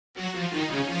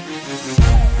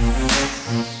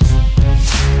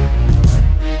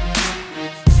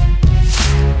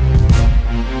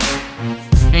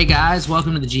guys?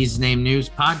 Welcome to the Jesus Name News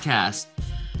Podcast.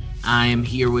 I am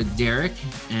here with Derek,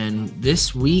 and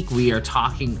this week we are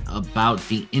talking about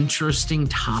the interesting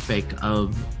topic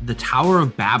of the Tower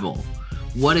of Babel.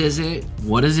 What is it?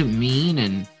 What does it mean?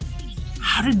 And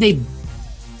how did they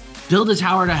build a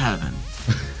tower to heaven?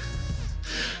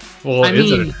 Well, is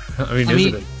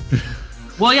it?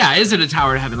 Well, yeah, is it a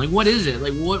tower to heaven? Like, what is it?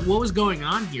 Like, what was going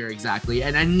on here exactly?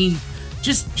 And I mean,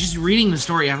 just reading the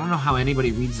story, I don't know how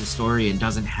anybody reads the story and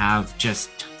doesn't have just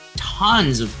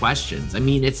tons of questions. I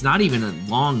mean, it's not even a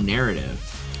long narrative,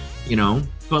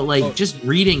 but like just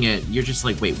reading it, you're just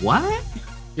like, wait, what?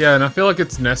 Yeah, and I feel like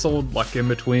it's nestled like in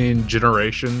between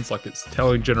generations, like it's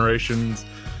telling generations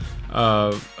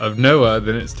of Noah,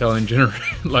 then it's telling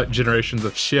generations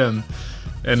of Shem,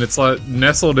 and it's like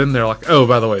nestled in there like, oh,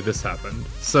 by the way, this happened.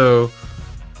 So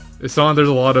it's not, there's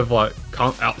a lot of like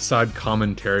outside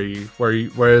commentary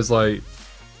whereas like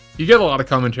you get a lot of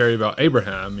commentary about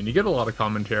Abraham and you get a lot of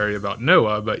commentary about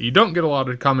Noah, but you don't get a lot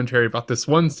of commentary about this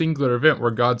one singular event where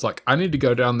God's like, I need to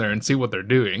go down there and see what they're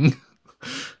doing.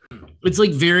 It's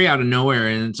like very out of nowhere,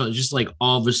 and it's just like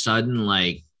all of a sudden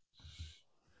like,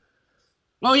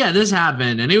 oh yeah, this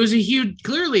happened, and it was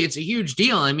clearly it's a huge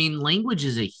deal. I mean, language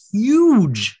is a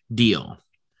huge deal.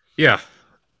 Yeah.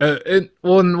 And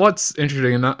what's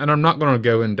interesting, and I'm not going to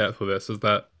go in depth with this, is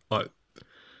that like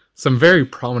some very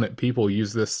prominent people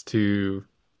use this to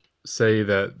say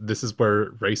that this is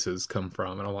where races come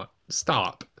from, and I'm like,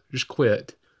 stop, just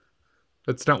quit.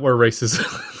 That's not where races.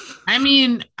 I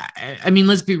mean,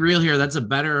 let's be real here. That's a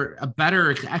better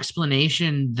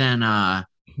explanation than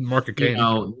Mark of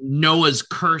Cain. Noah's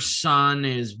cursed son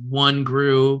is one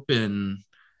group, and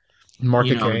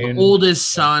Mark of Cain. The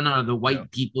oldest son are the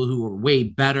white people who are way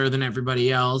better than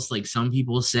everybody else, like some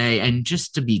people say. And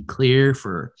just to be clear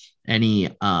for any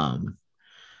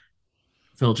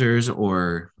filters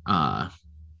or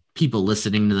people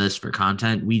listening to this for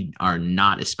content, we are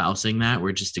not espousing that.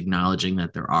 We're just acknowledging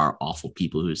that there are awful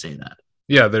people who say that.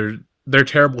 Yeah, they're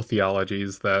terrible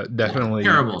theologies that definitely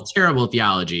terrible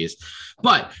theologies,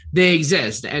 but they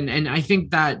exist, and I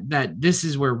think that this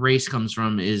is where race comes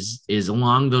from, is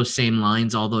along those same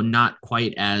lines, although not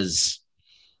quite as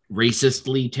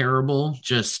racistly terrible,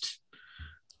 just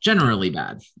generally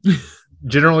bad.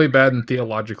 Generally bad and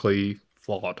theologically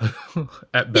flawed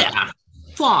at best. Yeah,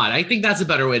 flawed. I think that's a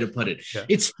better way to put it. Yeah.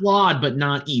 It's flawed, but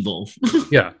not evil.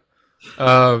 Yeah.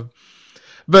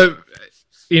 But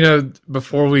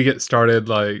before we get started,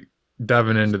 like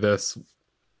diving into this,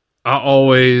 I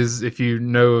always, if you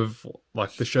know of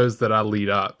like the shows that I lead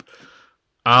up,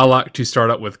 I like to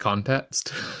start up with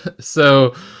context.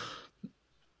 So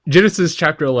Genesis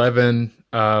chapter 11,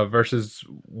 verses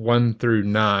 1 through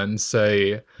 9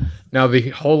 say, now the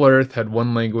whole earth had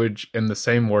one language and the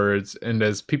same words, and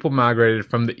as people migrated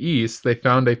from the east, they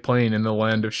found a plain in the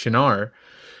land of Shinar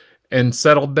and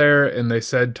settled there, and they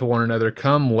said to one another,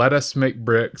 come, let us make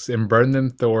bricks and burn them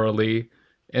thoroughly.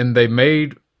 And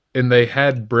they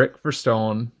had brick for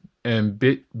stone and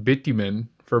bitumen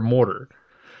for mortar.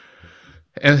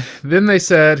 And then they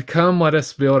said, come, let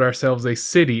us build ourselves a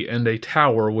city and a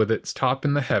tower with its top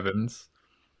in the heavens.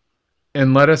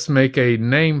 And let us make a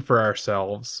name for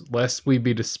ourselves, lest we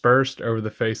be dispersed over the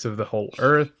face of the whole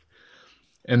earth.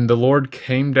 And the Lord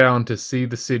came down to see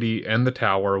the city and the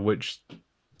tower, which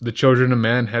the children of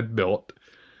man had built.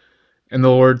 And the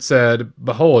Lord said,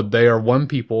 behold, they are one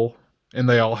people, and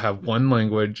they all have one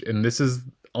language, and this is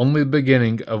only the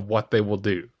beginning of what they will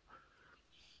do.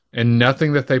 And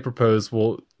nothing that they propose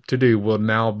to do will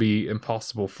now be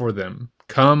impossible for them.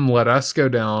 Come, let us go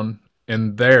down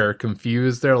and there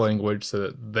confuse their language, so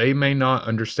that they may not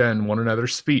understand one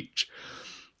another's speech.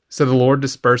 So the Lord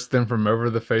dispersed them from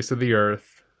over the face of the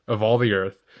earth, of all the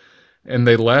earth, and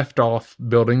they left off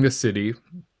building the city.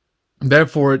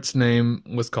 Therefore its name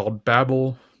was called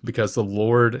Babel, because the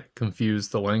Lord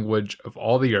confused the language of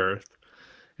all the earth.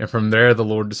 And from there the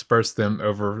Lord dispersed them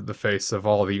over the face of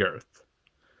all the earth.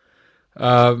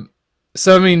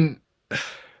 So, I mean,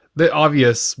 the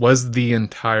obvious, was the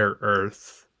entire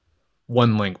earth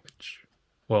one language?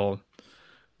 Well,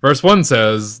 verse 1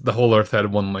 says the whole earth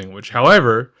had one language.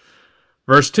 However,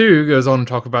 verse 2 goes on to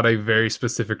talk about a very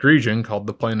specific region called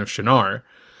the plain of Shinar.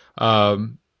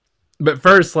 But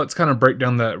first, let's kind of break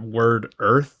down that word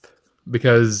earth,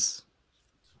 because,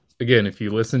 again, if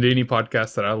you listen to any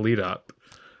podcast that I lead up,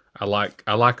 I like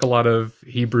a lot of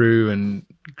Hebrew and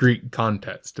Greek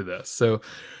context to this. So,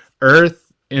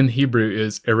 earth in Hebrew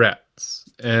is eretz,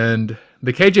 and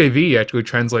the KJV actually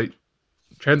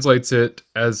translates it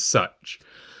as such.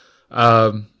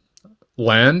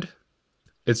 Land,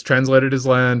 it's translated as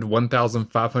land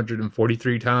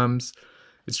 1,543 times.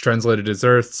 It's translated as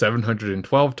Earth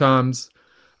 712 times.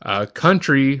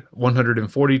 Country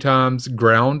 140 times,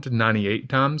 ground 98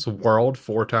 times, world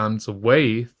 4 times,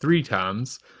 way 3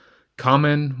 times,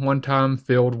 common 1 time,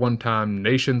 field 1 time,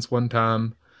 nations 1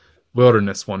 time,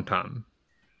 wilderness 1 time.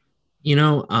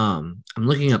 I'm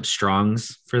looking up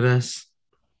Strong's for this.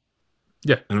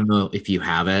 Yeah. I don't know if you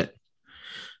have it.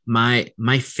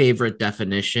 My favorite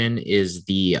definition is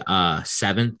the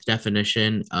seventh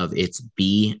definition of its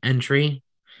B entry,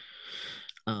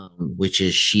 which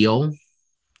is Sheol.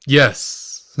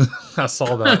 Yes. I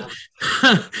saw that.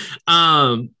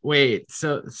 Wait,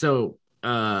 so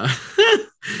I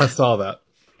saw that.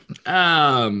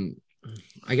 um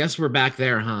I guess we're back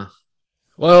there, huh?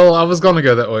 Well, I was going to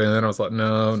go that way, and then I was like,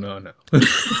 no, no, no.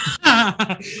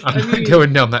 I I'm not mean,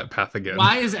 going down that path again.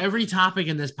 why is every topic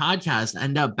in this podcast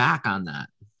end up back on that?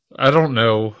 I don't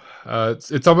know.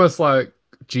 It's almost like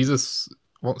Jesus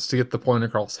wants to get the point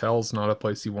across. Hell's not a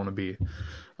place you want to be.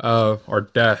 Or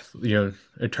death,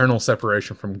 eternal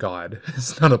separation from God.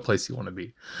 It's not a place you want to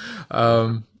be.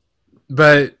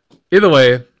 But either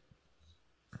way,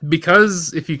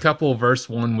 because if you couple verse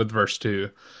 1 with verse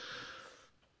 2,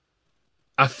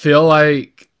 I feel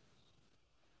like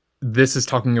this is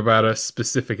talking about a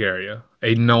specific area,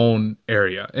 a known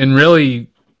area. And really,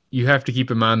 you have to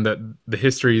keep in mind that the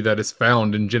history that is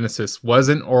found in Genesis was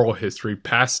an oral history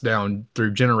passed down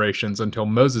through generations until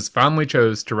Moses finally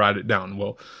chose to write it down.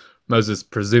 Well, Moses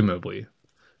presumably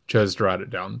chose to write it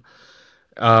down.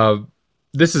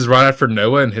 This is right after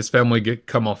Noah and his family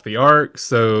come off the ark,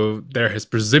 so there has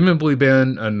presumably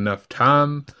been enough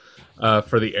time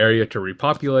for the area to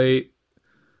repopulate.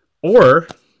 Or,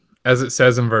 as it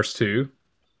says in verse 2,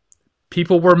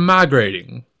 people were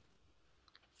migrating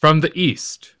from the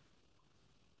east.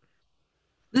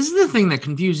 This is the thing that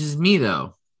confuses me,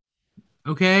 though.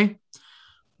 Okay,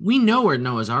 we know where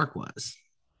Noah's Ark was.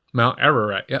 Mount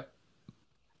Ararat, yep.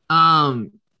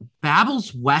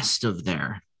 Babel's west of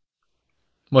there.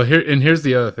 Well, here's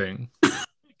the other thing.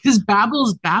 Because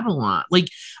Babel's Babylon. Like,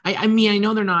 I mean, I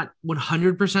know they're not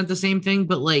 100% the same thing,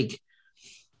 but like,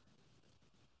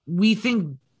 we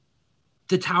think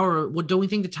the Tower. What don't we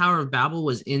think the Tower of Babel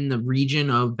was in the region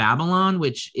of Babylon,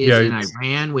 which is in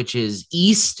Iran, which is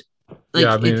east? Like,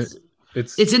 yeah, I mean,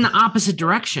 it's in the opposite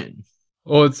direction.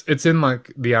 Well, it's in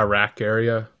like the Iraq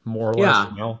area, more or less.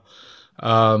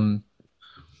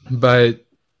 But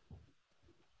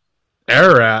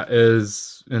Ararat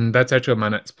is, and that's actually my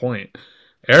next point.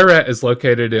 Ararat is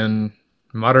located in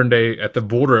modern day, at the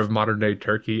border of modern day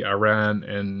Turkey, Iran,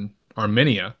 and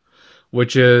Armenia,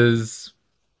 which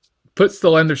puts the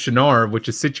land of Shinar, which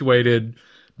is situated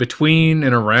between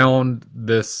and around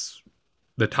the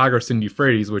Tigris and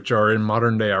Euphrates, which are in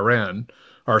modern day Iraq.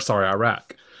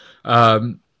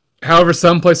 However,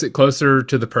 some place it closer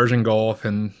to the Persian Gulf,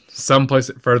 and some place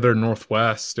it further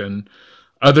northwest, and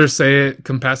others say it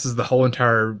compasses the whole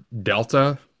entire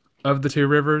delta of the two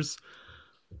rivers.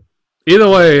 Either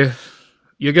way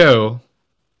you go,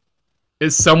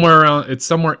 it's somewhere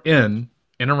in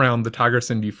and around the Tigris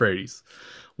and Euphrates,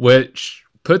 which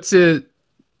puts it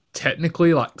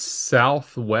technically like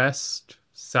south,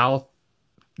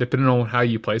 depending on how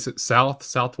you place it,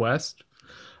 southwest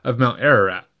of Mount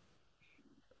Ararat.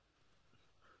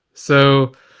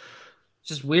 So it's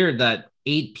just weird that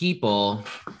 8 people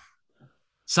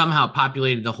somehow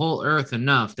populated the whole earth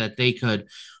enough that they could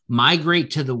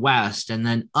migrate to the west and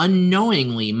then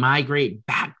unknowingly migrate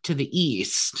back to the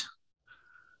east.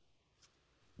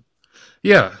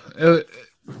 Yeah.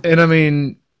 And I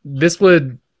mean,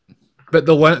 but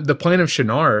the plain of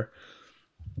Shinar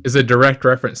is a direct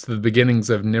reference to the beginnings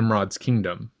of Nimrod's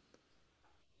kingdom.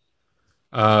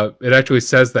 It actually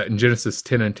says that in Genesis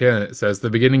 10 and 10, it says the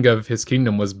beginning of his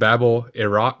kingdom was Babel,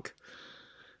 Iraq,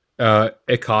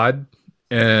 Akkad,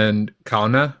 and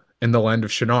Calneh in the land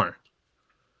of Shinar.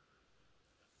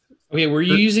 Okay, were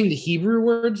you using the Hebrew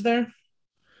words there?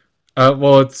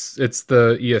 Well, it's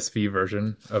the ESV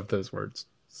version of those words.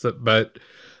 So, but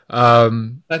I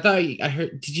thought I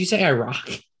heard. Did you say Iraq?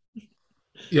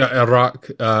 Yeah, Iraq.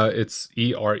 It's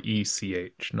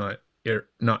ERECH, not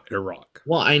Iraq.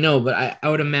 Well, I know, but I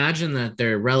would imagine that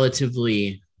they're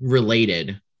relatively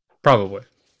related. Probably.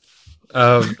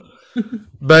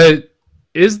 But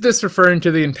is this referring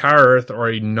to the entire Earth or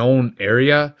a known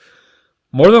area?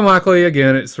 More than likely,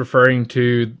 again, it's referring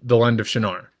to the land of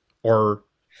Shinar, or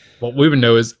what we would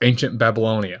know as ancient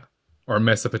Babylonia or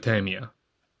Mesopotamia.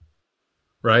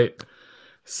 Right?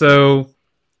 So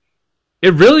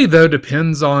it really, though,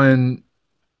 depends on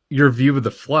your view of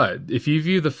the flood. If you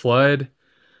view the flood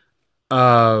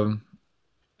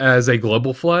as a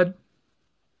global flood,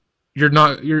 you're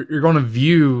going to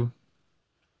view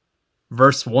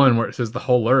verse 1 where it says the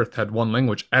whole earth had one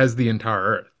language as the entire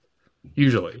earth.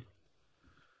 Usually,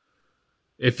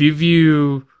 if you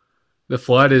view the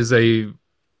flood as a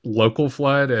local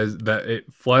flood, as that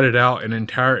it flooded out an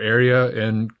entire area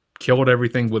and killed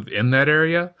everything within that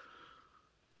area,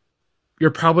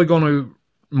 you're probably going to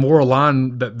more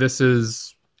align that this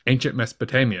is ancient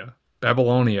Mesopotamia,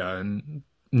 Babylonia, and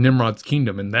Nimrod's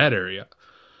kingdom in that area.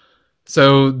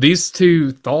 So these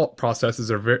two thought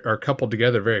processes are coupled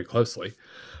together very closely.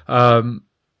 Um,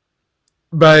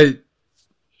 but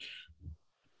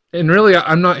and really,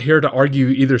 I'm not here to argue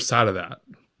either side of that.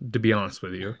 To be honest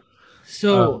with you,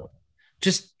 So,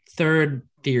 just third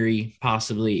theory,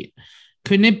 possibly.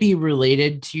 Couldn't it be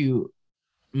related to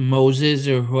Moses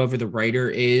or whoever the writer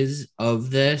is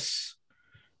of this,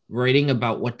 writing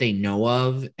about what they know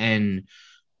of? And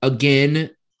again,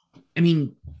 I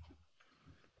mean,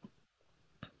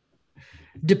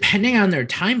 depending on their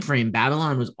time frame,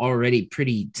 Babylon was already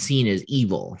pretty seen as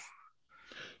evil.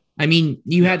 I mean,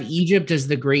 you had Egypt as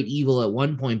the great evil at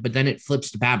one point, but then it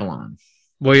flips to Babylon.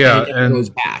 well, And yeah, it never goes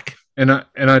back. and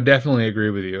I definitely agree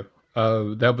with you.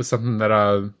 That was something that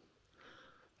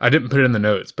I didn't put it in the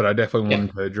notes, but I definitely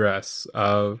wanted to address.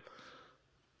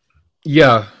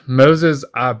 Yeah, Moses.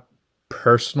 I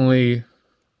personally,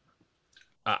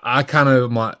 I kind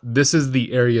of want. This is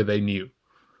the area they knew.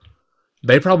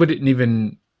 They probably didn't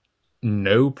even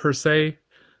know per se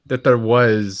that there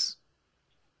was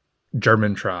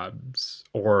German tribes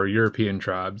or European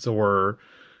tribes or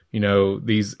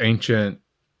these ancient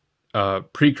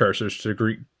precursors to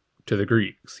the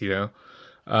Greeks.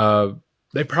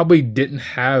 They probably didn't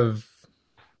have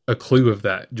a clue of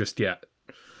that just yet.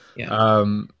 Yeah.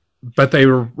 But they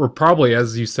were probably,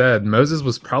 as you said, Moses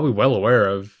was probably well aware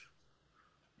of,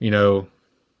 the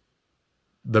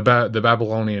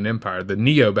Babylonian Empire, the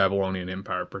Neo-Babylonian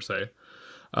Empire per se.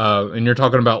 And you're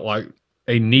talking about like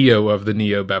a neo of the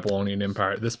Neo-Babylonian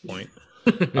Empire at this point.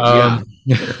 Yeah.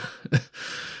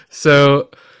 So,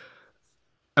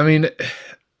 I mean,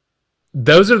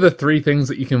 those are the three things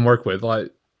that you can work with.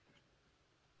 Like,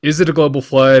 is it a global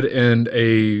flood and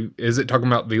is it talking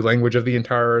about the language of the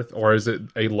entire earth, or is it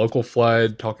a local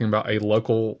flood talking about a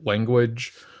local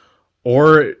language,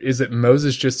 or is it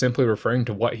Moses just simply referring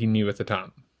to what he knew at the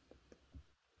time?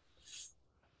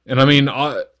 And I mean,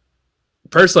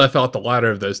 personally, I felt the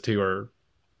latter of those two are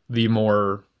the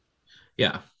more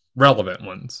relevant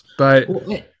ones. But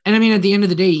and I mean, at the end of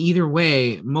the day, either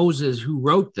way, Moses, who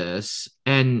wrote this,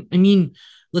 and I mean,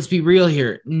 let's be real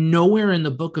here. Nowhere in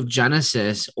the book of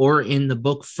Genesis or in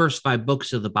the first 5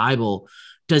 books of the Bible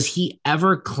does he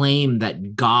ever claim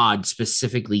that God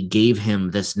specifically gave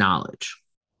him this knowledge.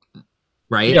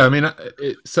 Right? Yeah, I mean,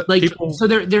 so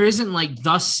there isn't like,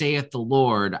 thus saith the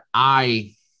Lord,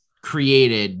 I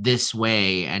created this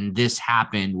way and this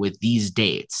happened with these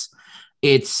dates.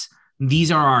 It's,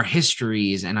 these are our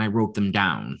histories and I wrote them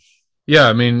down. Yeah,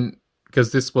 I mean,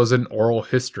 because this was an oral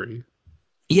history.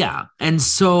 Yeah. And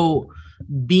so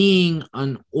being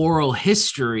an oral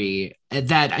history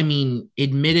that, I mean,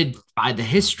 admitted by the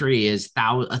history is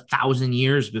 1,000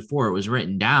 years before it was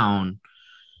written down.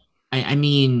 I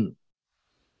mean,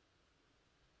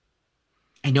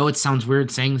 I know it sounds weird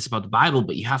saying this about the Bible,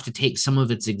 but you have to take some of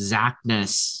its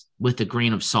exactness with a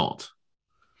grain of salt.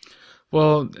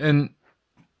 Well, and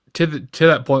to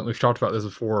that point, we've talked about this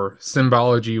before.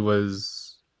 Symbology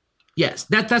was... Yes,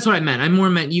 that's what I meant. I more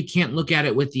meant you can't look at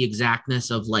it with the exactness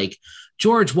of like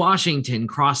George Washington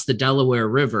crossed the Delaware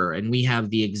River and we have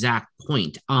the exact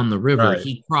point on the river. Right.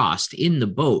 He crossed in the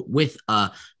boat with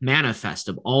a manifest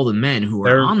of all the men who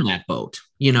were on that boat.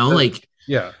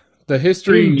 Yeah. The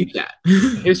history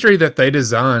that they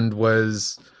designed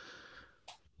was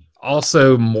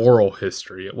also moral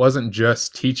history. It wasn't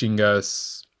just teaching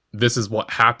us this is what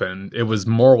happened. It was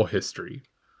moral history.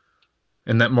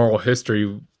 And that moral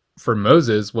history for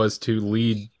Moses was to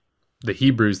lead the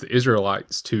Hebrews, the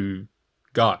Israelites, to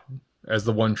God as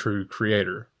the one true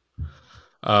creator.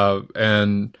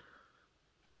 And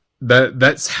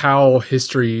that's how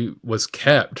history was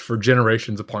kept for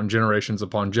generations upon generations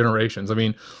upon generations. I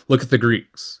mean, look at the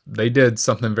Greeks. They did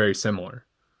something very similar.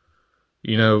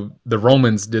 The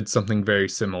Romans did something very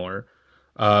similar.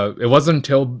 It wasn't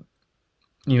until,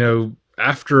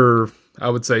 after, I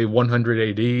would say,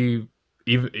 100 AD,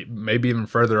 maybe even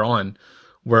further on,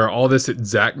 where all this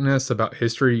exactness about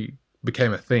history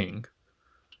became a thing.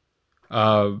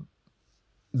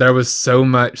 There was so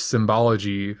much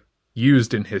symbology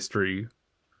used in history,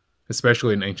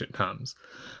 especially in ancient times.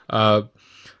 But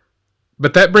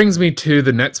that brings me to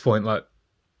the next point, like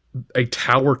a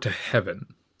tower to heaven.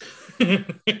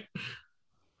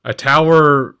 A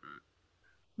tower,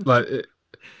 like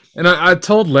And I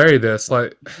told Larry this,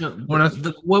 like, No, when I,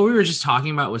 what we were just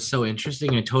talking about was so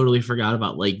interesting. I totally forgot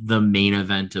about like the main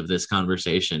event of this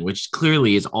conversation, which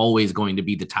clearly is always going to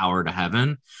be the Tower to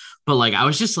Heaven. But like, I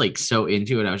was just like so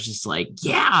into it. I was just like,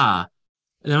 yeah.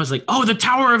 And I was like, oh, the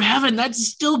Tower of Heaven, that's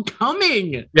still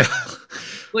coming. yeah.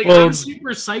 Like, I'm Well,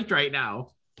 super psyched right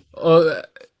now. uh,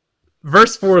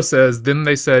 verse 4 says, Then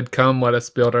they said, Come, let us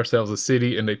build ourselves a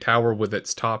city and a tower with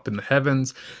its top in the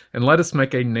heavens, and let us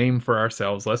make a name for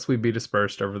ourselves, lest we be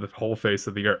dispersed over the whole face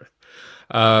of the earth.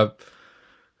 Uh,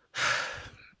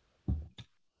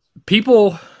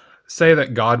 People say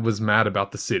that God was mad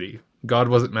about the city. God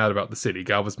wasn't mad about the city.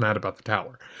 God was mad about the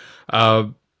tower. Uh,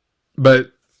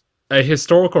 but a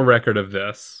historical record of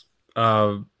this,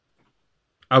 uh,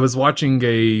 I was watching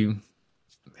a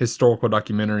historical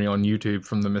documentary on YouTube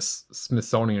from the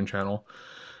Smithsonian Channel.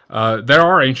 There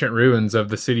are ancient ruins of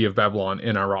the city of Babylon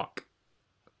in Iraq.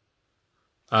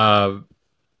 Uh,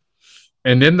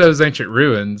 and in those ancient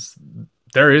ruins,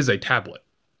 there is a tablet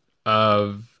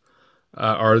of,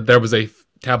 or there was a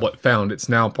tablet found. It's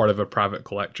now part of a private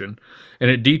collection. And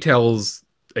it details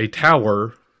a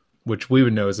tower, which we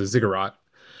would know as a ziggurat,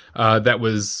 that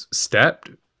was stepped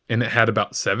and it had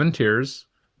about 7 tiers.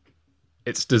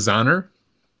 Its designer,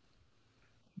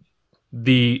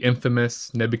 the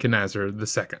infamous Nebuchadnezzar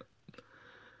II,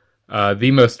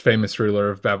 the most famous ruler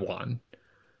of Babylon.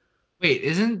 Wait,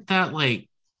 isn't that like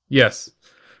Yes,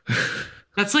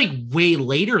 that's like way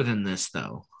later than this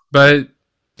though? but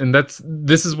and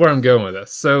this is where I'm going with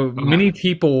this. So many Okay.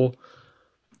 people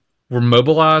were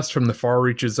mobilized from the far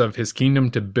reaches of his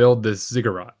kingdom to build this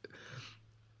ziggurat,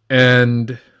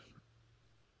 and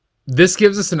this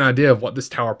gives us an idea of what this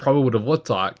tower probably would have looked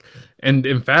like. And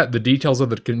in fact, the details of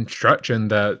the construction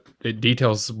that it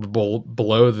details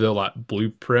below the like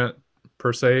blueprint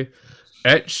per se,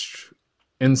 etched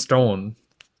in stone,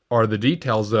 are the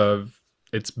details of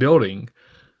its building.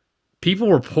 People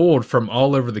were pulled from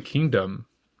all over the kingdom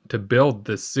to build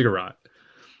this ziggurat.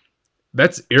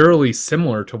 That's eerily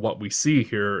similar to what we see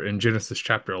here in Genesis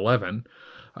chapter 11.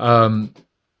 Um,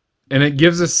 and it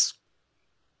gives us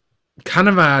kind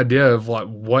of an idea of like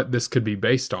what this could be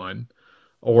based on,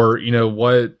 or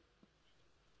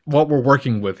what we're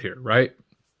working with here, right?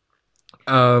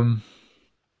 Um,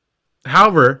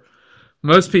 However,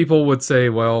 most people would say,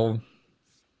 well,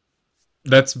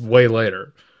 that's way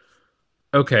later.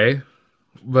 Okay,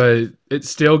 but it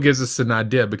still gives us an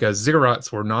idea because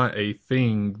ziggurats were not a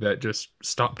thing that just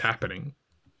stopped happening.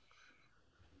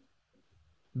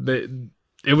 They,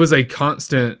 it was a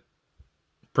constant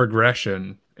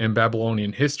progression in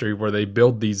Babylonian history where they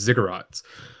build these ziggurats.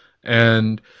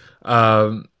 And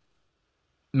um,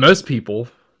 most people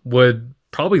would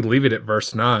probably leave it at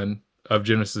verse 9 of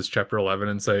Genesis chapter 11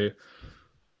 and say,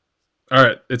 all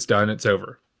right, it's done, it's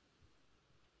over.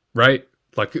 Right?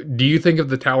 Like, do you think of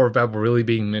the Tower of Babel really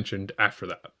being mentioned after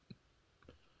that?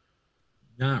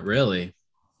 Not really.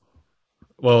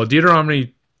 Well,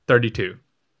 Deuteronomy 32,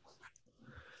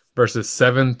 verses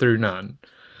 7 through 9.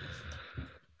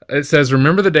 It says,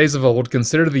 Remember the days of old,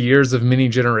 consider the years of many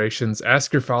generations.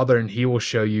 Ask your father, and he will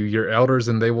show you, your elders,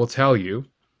 and they will tell you.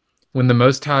 When the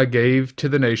Most High gave to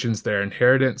the nations their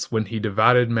inheritance, when he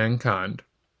divided mankind,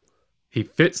 he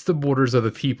fits the borders of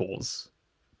the peoples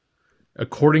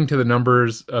according to the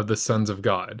numbers of the sons of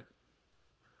God.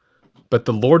 But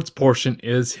the Lord's portion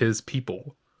is his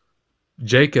people,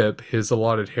 Jacob his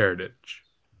allotted heritage.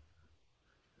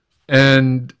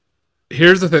 And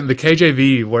here's the thing, the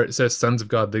KJV, where it says sons of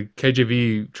God, the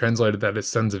KJV translated that as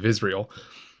sons of Israel.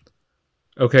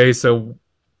 Okay, so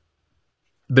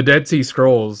the Dead Sea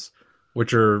Scrolls,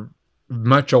 which are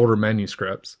much older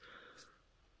manuscripts,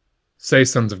 say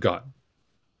sons of God.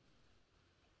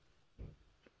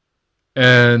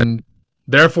 And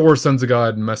therefore, sons of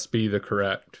God must be the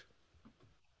correct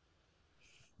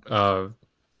uh,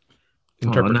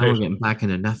 Oh, now we're interpretation. getting back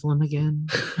into Nephilim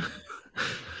again.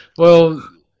 Well,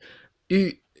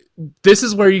 this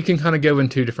is where you can kind of go in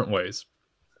two different ways.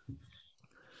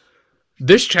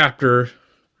 This chapter,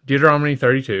 Deuteronomy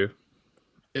 32,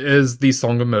 is the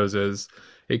Song of Moses.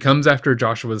 It comes after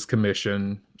Joshua's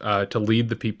commission to lead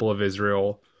the people of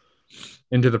Israel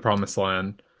into the promised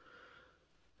land.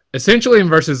 Essentially, in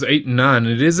verses 8 and 9,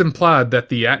 it is implied that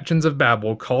the actions of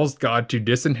Babel caused God to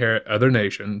disinherit other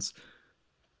nations,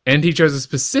 and he chose a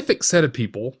specific set of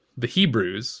people, the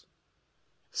Hebrews,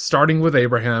 starting with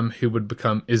Abraham, who would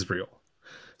become Israel.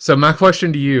 So my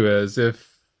question to you is,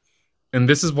 and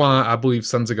this is why I believe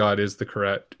sons of God is the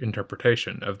correct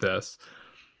interpretation of this,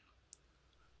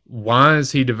 why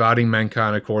is he dividing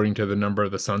mankind according to the number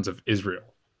of the sons of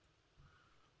Israel?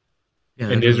 Yeah,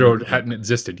 that And doesn't make Israel sense. hadn't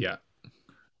existed yet.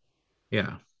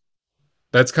 Yeah.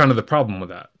 That's kind of the problem with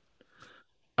that.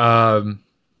 Um,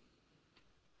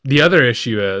 the other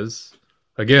issue is,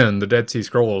 again, the Dead Sea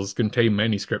Scrolls contain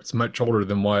manuscripts much older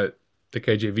than what the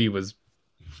KJV was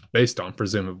based on,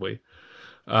 presumably.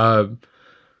 Uh,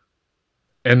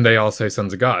 and they all say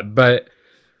sons of God. But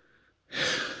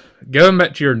going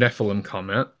back to your Nephilim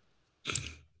comment,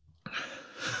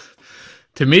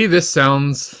 to me, this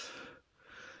sounds.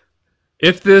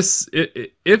 If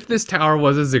this tower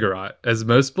was a ziggurat, as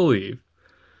most believe,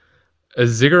 a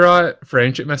ziggurat for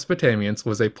ancient Mesopotamians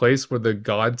was a place where the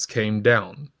gods came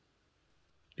down.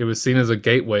 It was seen as a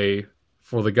gateway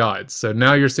for the gods. So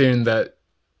now you're saying that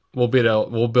we'll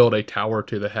build a tower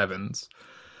to the heavens.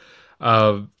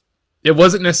 Uh, it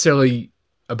wasn't necessarily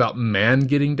about man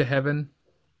getting to heaven.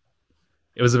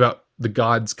 It was about the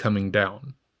gods coming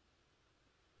down.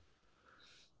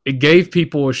 It gave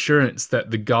people assurance that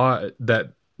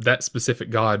that specific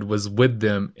God was with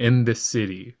them in this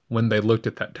city when they looked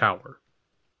at that tower.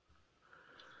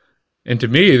 And to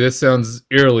me, this sounds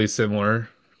eerily similar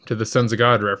to the Sons of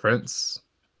God reference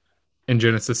in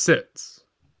Genesis 6.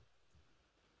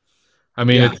 I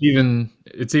mean, Yeah.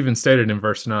 it's even stated in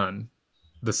verse 9,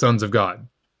 the sons of God.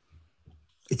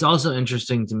 It's also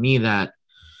interesting to me that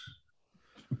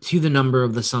to the number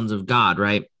of the sons of God,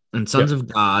 right? And sons Yep. of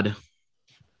God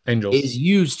Angels. is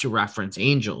used to reference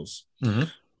angels. Mm-hmm.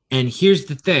 And here's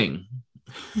the thing.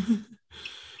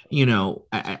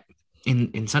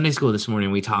 In Sunday school this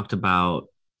morning, we talked about,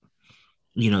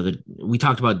 we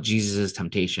talked about Jesus's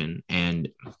temptation and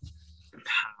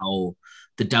how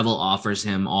the devil offers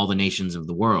him all the nations of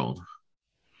the world,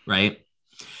 right?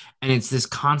 And it's this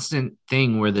constant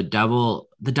thing where the devil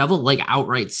like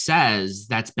outright says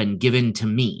that's been given to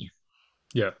me.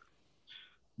 Yeah.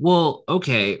 Well,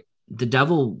 okay, the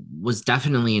devil was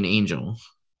definitely an angel,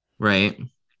 right?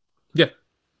 Yeah.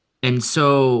 And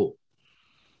so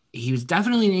he was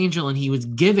definitely an angel and he was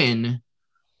given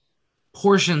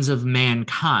portions of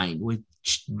mankind,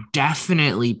 which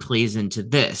definitely plays into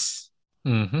this.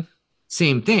 Mm-hmm.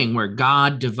 Same thing where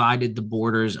God divided the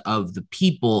borders of the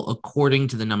people according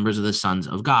to the numbers of the sons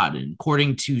of God and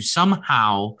according to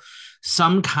somehow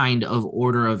some kind of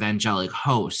order of angelic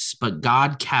hosts, but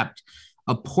God kept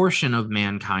a portion of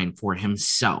mankind for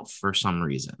himself for some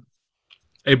reason.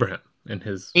 Abraham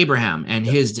and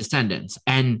his descendants.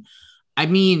 And I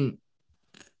mean,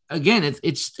 again,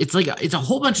 it's like it's a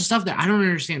whole bunch of stuff that I don't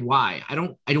understand why. I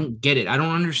don't get it. I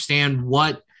don't understand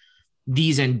what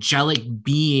these angelic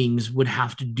beings would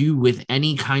have to do with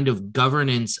any kind of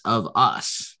governance of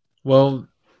us. Well,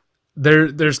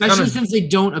 there's especially since they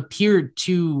don't appear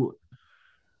to.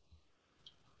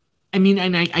 I mean,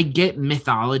 and I get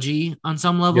mythology on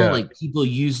some level, Yeah. like people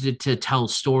used it to tell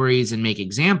stories and make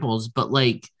examples, but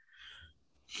like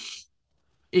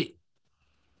it,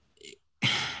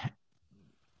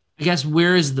 I guess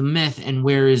where is the myth and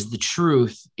where is the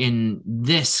truth in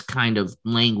this kind of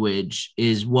language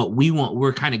is what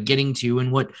we're kind of getting to,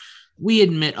 and what we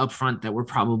admit up front that we're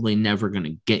probably never going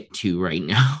to get to right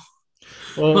now.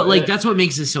 Well, but like that's what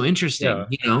makes it so interesting,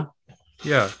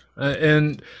 Yeah.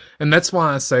 And that's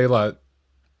why I say, like,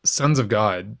 sons of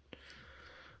God,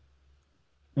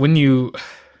 when you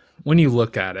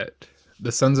look at it,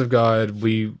 the sons of God,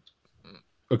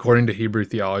 according to Hebrew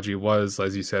theology, was,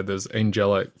 as you said, those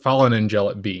fallen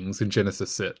angelic beings in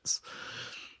Genesis 6.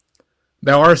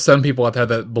 There are some people out there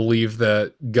that believe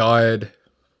that God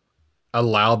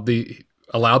allowed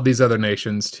these other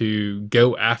nations to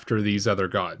go after these other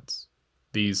gods,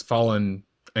 these fallen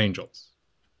angels,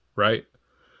 right?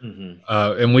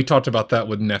 Mm-hmm. And we talked about that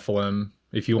with Nephilim.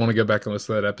 If you want to go back and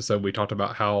listen to that episode, we talked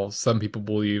about how some people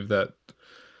believe that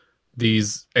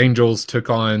these angels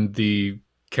took on the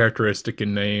characteristic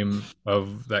and name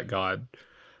of that god.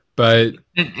 But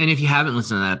and if you haven't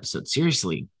listened to that episode,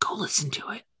 seriously, go listen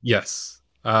to it. Yes.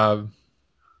 But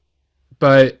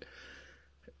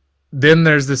then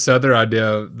there's this other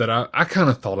idea that I kind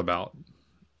of thought about,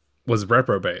 was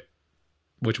reprobate,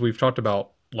 which we've talked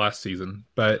about last season.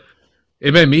 But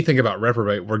it made me think about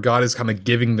reprobate, where God is kind of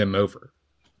giving them over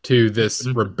to this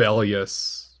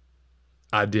rebellious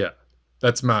idea.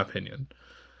 That's my opinion.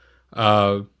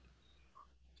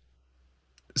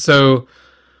 So,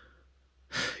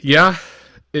 yeah,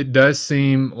 it does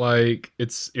seem like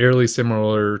it's eerily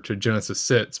similar to Genesis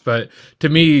 6, but to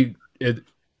me,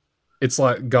 it's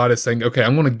like God is saying, okay,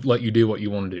 I'm going to let you do what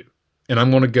you want to do, and I'm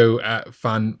going to go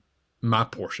find my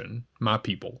portion, my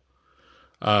people.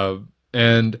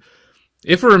 And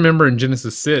if we remember in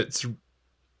Genesis 6,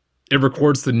 it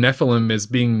records the Nephilim as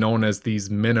being known as these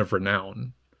men of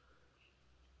renown.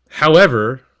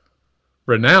 However,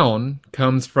 renown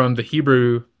comes from the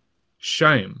Hebrew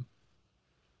shem.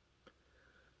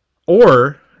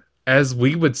 or as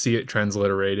we would see it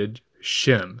transliterated,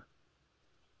 Shem.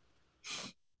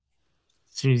 As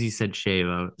soon as you said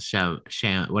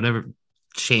whatever,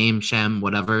 Shem,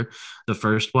 whatever, the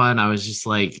first one, I was just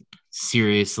like,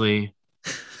 seriously.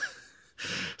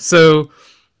 So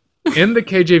in the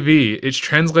KJV, it's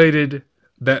translated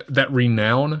that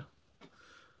renown.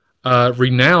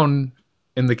 Renown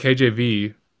in the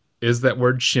KJV is that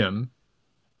word Shem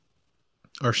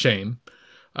or shame.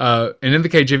 And in the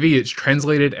KJV, it's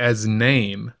translated as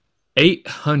name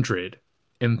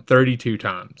 832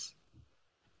 times.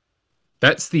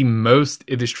 That's the most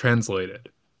it is translated.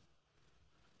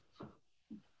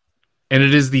 And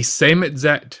it is the same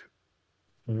exact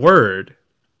word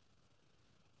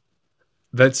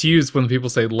that's used when people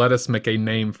say, let us make a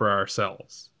name for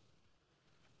ourselves.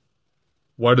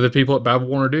 What do the people at Babel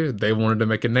want to do? They wanted to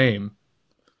make a name.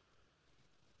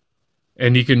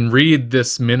 And you can read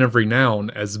this men of renown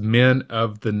as men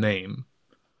of the name.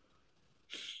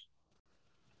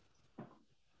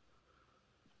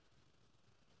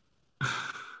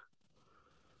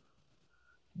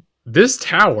 This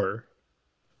tower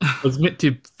was meant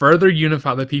to further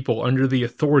unify the people under the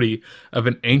authority of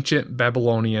an ancient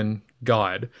Babylonian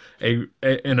god,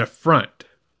 an affront.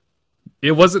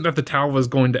 It wasn't that the tower was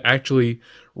going to actually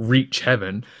reach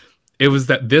heaven. It was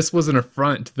that this was an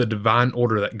affront to the divine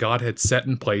order that God had set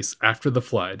in place after the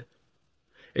flood.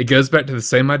 It goes back to the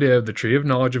same idea of the tree of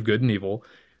knowledge of good and evil.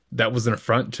 That was an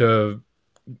affront to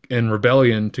and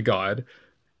rebellion to God.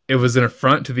 It was an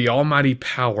affront to the almighty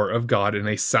power of God and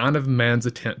a sign of man's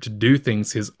attempt to do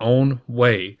things his own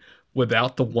way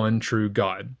without the one true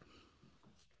God.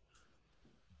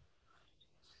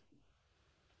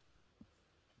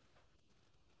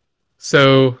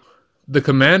 So, the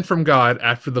command from God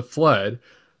after the flood,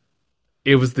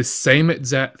 it was the same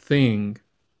exact thing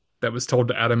that was told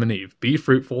to Adam and Eve. Be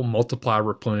fruitful, multiply,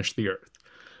 replenish the earth.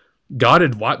 God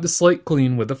had wiped the slate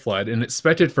clean with the flood and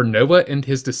expected for Noah and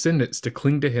his descendants to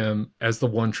cling to him as the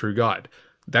one true God.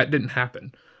 That didn't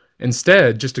happen.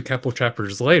 Instead, just a couple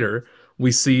chapters later,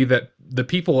 we see that the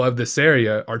people of this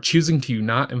area are choosing to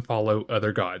unite and follow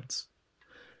other gods.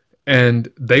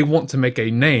 And they want to make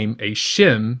a name, a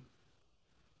Shem,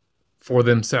 for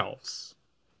themselves.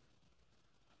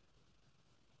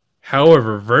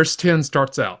 However, verse 10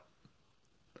 starts out.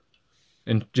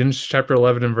 In Genesis chapter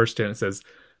 11 and verse 10, it says,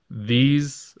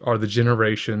 these are the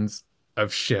generations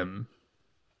of Shem.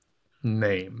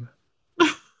 Name.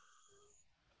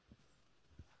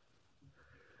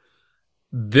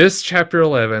 This chapter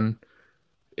 11,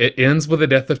 it ends with the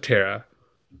death of Terah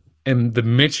and the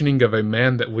mentioning of a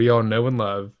man that we all know and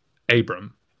love,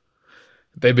 Abram.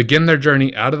 They begin their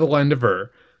journey out of the land of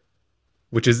Ur,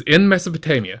 which is in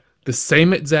Mesopotamia, the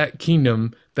same exact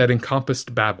kingdom that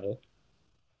encompassed Babel.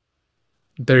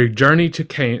 Their journey to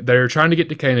Canaan, they're trying to get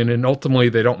to Canaan, and ultimately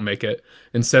they don't make it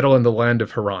and settle in the land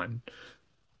of Haran.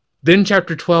 Then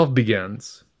chapter 12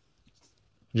 begins.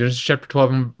 Genesis chapter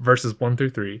 12, verses 1 through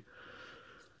 3.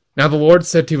 Now the Lord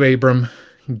said to Abram,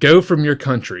 go from your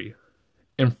country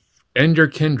and your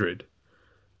kindred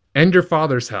and your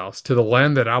father's house to the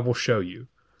land that I will show you,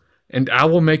 and I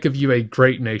will make of you a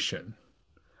great nation.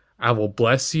 I will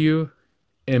bless you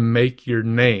and make your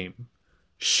name,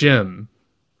 Shem,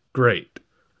 great,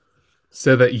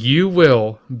 so that you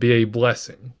will be a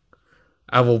blessing.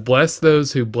 I will bless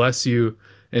those who bless you,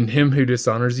 and him who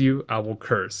dishonors you I will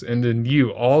curse, and in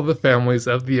you all the families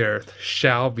of the earth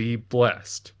shall be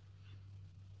blessed.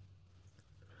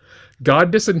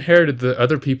 God disinherited the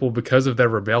other people because of their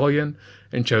rebellion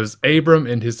and chose Abram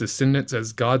and his descendants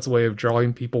as God's way of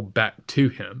drawing people back to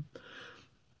him.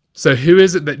 So who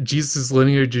is it that Jesus'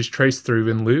 lineage is traced through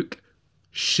in Luke?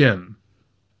 Shem.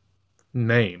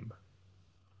 Name.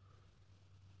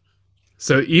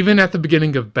 So even at the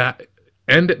beginning of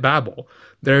and at Babel,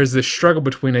 there is this struggle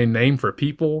between a name for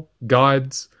people,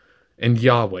 gods, and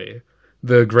Yahweh,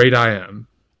 the great I am.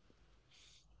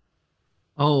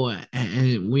 Oh,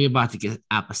 and we about to get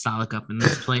apostolic up in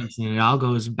this place, and it all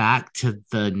goes back to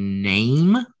the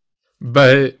name.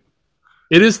 But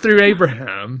it is through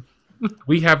Abraham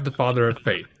we have the father of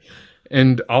faith,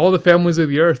 and all the families of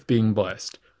the earth being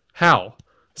blessed. How?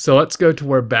 So let's go to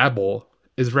where Babel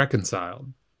is reconciled.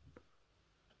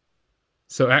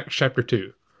 So Acts chapter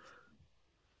 2.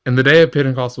 And the day of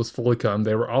Pentecost was fully come.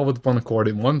 They were all with one accord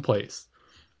in one place.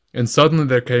 And suddenly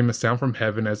there came a sound from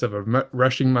heaven as of a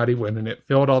rushing mighty wind, and it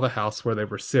filled all the house where they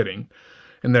were sitting.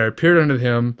 And there appeared unto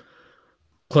him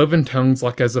cloven tongues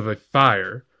like as of a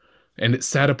fire, and it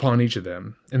sat upon each of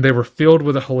them. And they were filled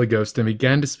with the Holy Ghost, and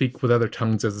began to speak with other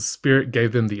tongues as the Spirit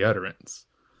gave them the utterance.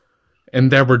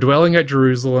 And there were dwelling at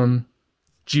Jerusalem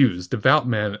Jews, devout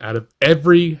men out of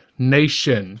every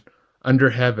nation under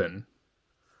heaven.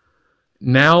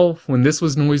 Now, when this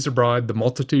was noised abroad, the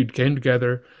multitude came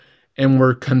together and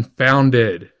were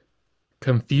confounded,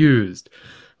 confused,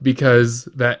 because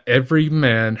that every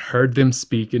man heard them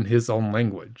speak in his own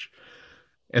language.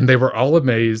 And they were all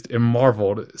amazed and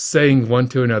marveled, saying one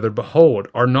to another, Behold,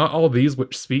 are not all these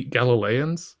which speak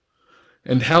Galileans?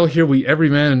 And how hear we every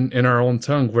man in our own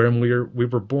tongue wherein we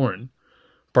were born?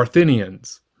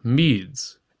 Parthians,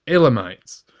 Medes,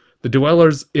 Elamites, the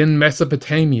dwellers in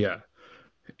Mesopotamia,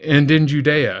 and in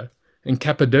Judea, and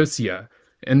Cappadocia,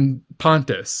 and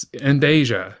Pontus, and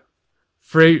Asia,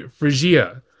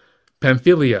 Phrygia,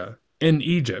 Pamphylia, in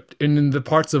Egypt, and in the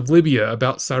parts of Libya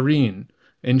about Cyrene,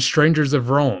 and strangers of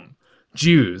Rome,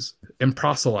 Jews, and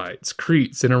proselytes,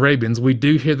 Cretes, and Arabians, we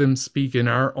do hear them speak in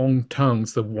our own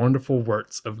tongues the wonderful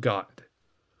works of God.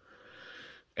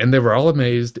 And they were all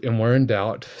amazed and were in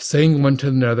doubt, saying one to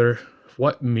another,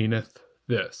 What meaneth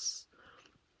this?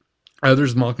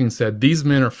 Others mocking said, These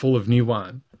men are full of new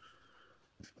wine.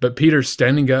 But Peter,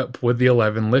 standing up with the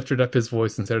 11, lifted up his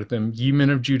voice and said to them, Ye men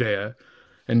of Judea,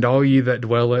 and all ye that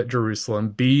dwell at Jerusalem,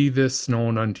 be this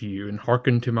known unto you, and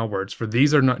hearken to my words, for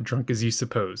these are not drunk as ye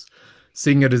suppose,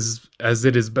 seeing it is as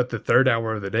it is but the third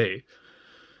hour of the day.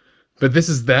 But this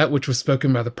is that which was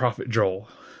spoken by the prophet Joel.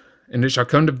 And it shall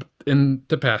come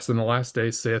to pass in the last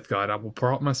days, saith God, I will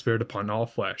pour out my spirit upon all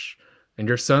flesh, and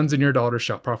your sons and your daughters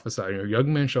shall prophesy, and your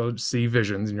young men shall see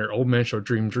visions, and your old men shall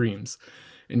dream dreams.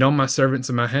 And on my servants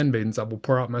and my handmaidens I will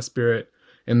pour out my spirit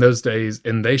in those days,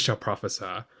 and they shall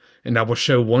prophesy. And I will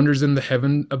show wonders in the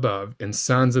heaven above, and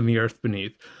signs in the earth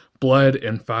beneath, blood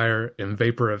and fire and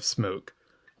vapor of smoke.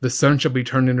 The sun shall be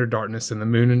turned into darkness, and the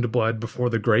moon into blood, before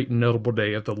the great and notable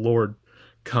day of the Lord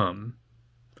come.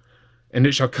 And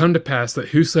it shall come to pass that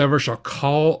whosoever shall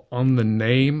call on the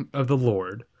name of the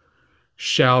Lord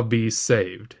shall be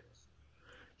saved.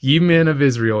 Ye men of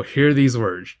Israel, hear these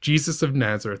words. Jesus of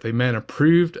Nazareth, a man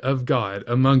approved of God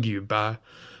among you by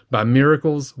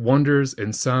miracles, wonders,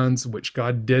 and signs which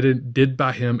God did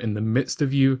by him in the midst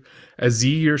of you, as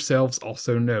ye yourselves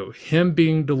also know. Him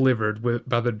being delivered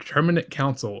by the determinate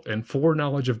counsel and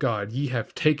foreknowledge of God, ye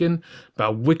have taken by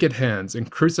wicked hands,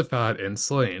 and crucified and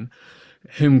slain,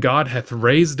 whom God hath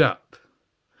raised up,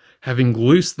 having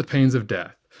loosed the pains of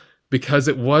death, because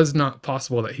it was not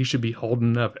possible that he should be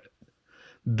holden of it.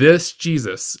 This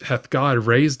Jesus hath God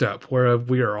raised up, whereof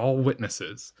we are all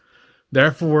witnesses.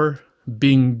 Therefore,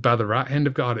 being by the right hand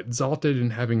of God exalted,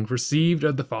 and having received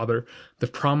of the Father the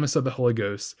promise of the Holy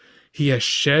Ghost, he has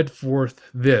shed forth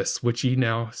this which ye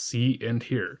now see and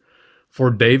hear. For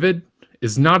David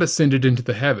is not ascended into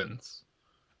the heavens,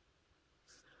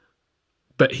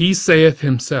 but he saith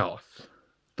himself,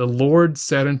 The Lord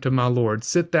said unto my Lord,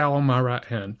 Sit thou on my right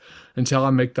hand, until I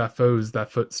make thy foes thy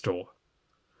footstool.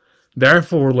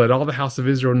 Therefore let all the house of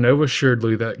Israel know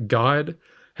assuredly that God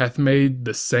hath made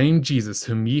the same Jesus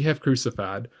whom ye have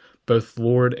crucified, both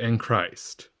Lord and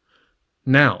Christ.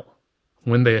 Now,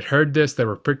 when they had heard this, they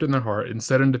were pricked in their heart, and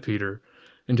said unto Peter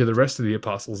and to the rest of the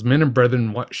apostles, Men and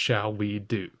brethren, what shall we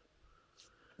do?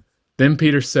 Then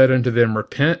Peter said unto them,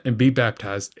 Repent and be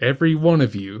baptized, every one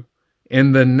of you,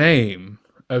 in the name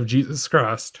of Jesus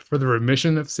Christ, for the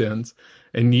remission of sins,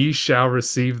 and ye shall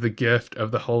receive the gift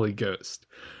of the Holy Ghost.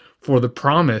 For the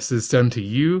promise is unto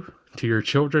you, to your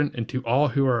children, and to all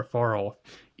who are afar off,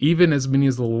 even as many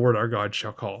as the Lord our God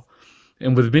shall call.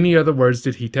 And with many other words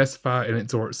did he testify and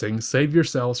exhort, saying, Save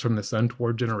yourselves from this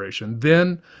untoward generation.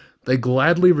 Then they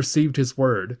gladly received his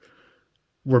word,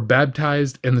 were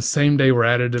baptized, and the same day were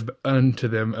added unto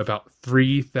them about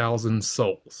 3,000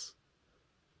 souls.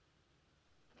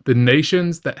 The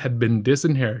nations that had been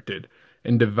disinherited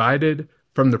and divided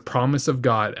from the promise of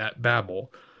God at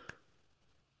Babel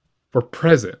were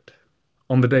present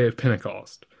on the day of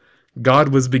Pentecost. God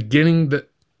was beginning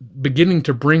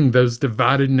to bring those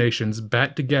divided nations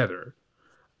back together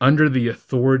under the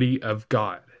authority of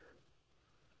God.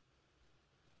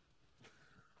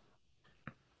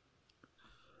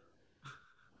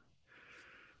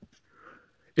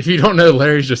 If you don't know,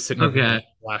 Larry's just sitting there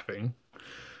laughing.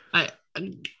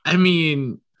 I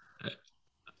mean,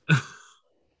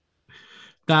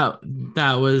 that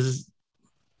was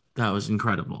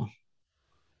incredible.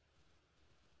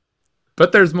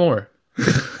 But there's more.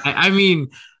 I mean,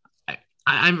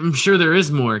 I'm sure there is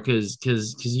more because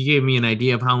you gave me an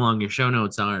idea of how long your show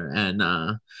notes are, and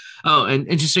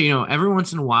and just so you know, every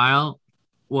once in a while,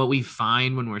 what we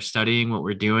find when we're studying what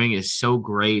we're doing is so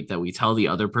great that we tell the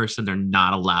other person they're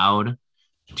not allowed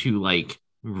to like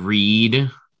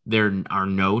read our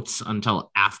notes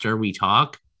until after we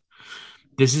talk.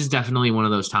 This is definitely one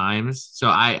of those times. So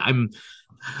I'm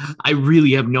I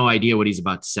really have no idea what he's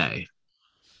about to say.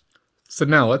 So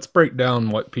now let's break down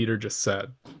what Peter just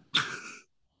said.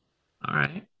 All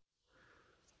right.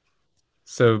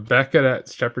 So back at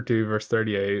Acts chapter 2, verse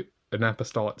 38, an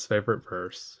apostolic's favorite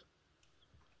verse.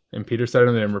 And Peter said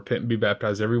unto them, repent and be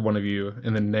baptized, every one of you,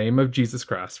 in the name of Jesus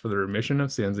Christ, for the remission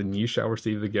of sins, and ye shall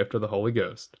receive the gift of the Holy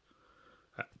Ghost.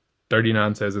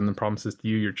 39 says, and the promises to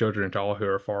you, your children, and to all who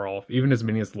are far off, even as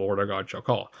many as the Lord our God shall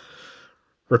call.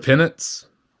 Repentance,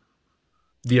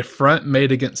 the affront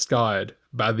made against God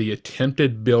by the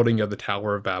attempted building of the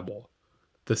Tower of Babel,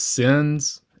 the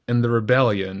sins and the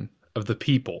rebellion of the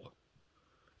people,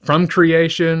 from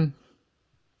creation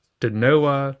to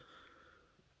Noah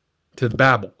to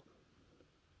Babel,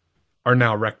 are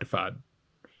now rectified.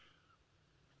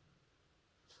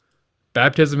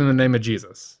 Baptism in the name of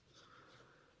Jesus.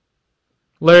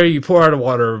 Larry, you pour out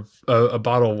a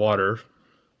bottle of water.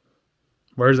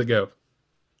 Where does it go?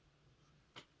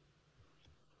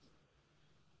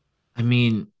 I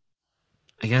mean,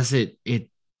 I guess Where it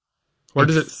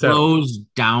does it settle? flows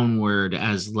downward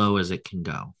as low as it can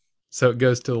go. So it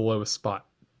goes to the lowest spot.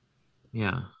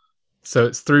 Yeah. So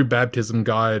it's through baptism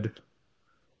God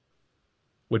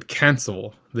would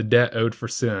cancel the debt owed for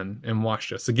sin and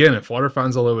wash us. Again, if water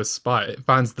finds the lowest spot, it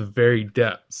finds the very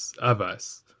depths of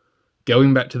us,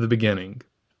 going back to the beginning,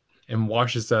 and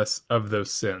washes us of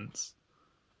those sins.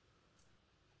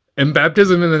 And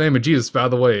baptism in the name of Jesus, by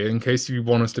the way, in case you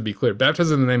want us to be clear,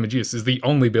 baptism in the name of Jesus is the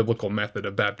only biblical method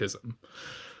of baptism.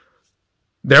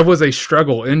 There was a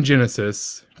struggle in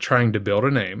Genesis trying to build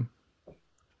a name.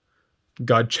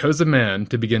 God chose a man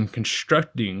to begin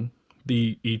constructing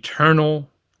the eternal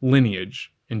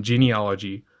lineage and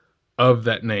genealogy of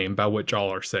that name by which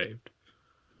all are saved.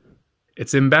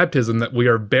 It's in baptism that we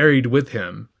are buried with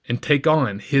him and take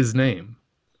on his name.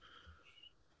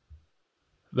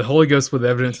 The Holy Ghost with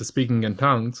evidence of speaking in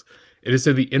tongues, it is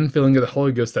to the infilling of the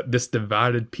Holy Ghost that this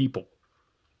divided people,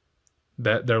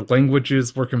 that their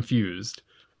languages were confused,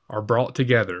 are brought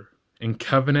together in the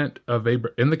covenant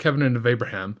of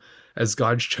Abraham as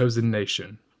God's chosen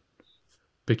nation,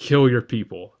 peculiar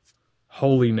people,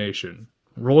 holy nation,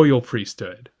 royal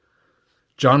priesthood.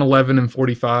 John 11 and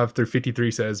 45 through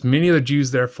 53 says, many of the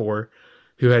Jews, therefore,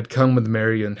 who had come with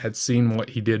Mary and had seen what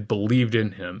he did, believed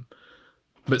in him.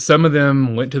 But some of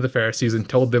them went to the Pharisees and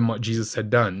told them what Jesus had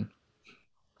done.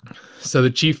 So the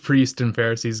chief priests and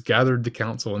Pharisees gathered the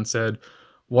council and said,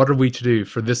 what are we to do?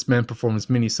 For this man performs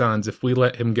many signs. If we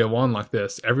let him go on like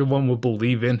this, everyone will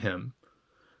believe in him.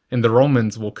 And the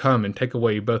Romans will come and take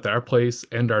away both our place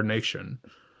and our nation.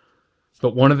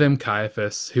 But one of them,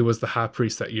 Caiaphas, who was the high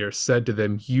priest that year, said to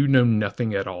them, you know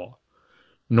nothing at all,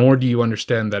 nor do you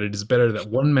understand that it is better that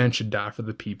one man should die for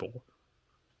the people,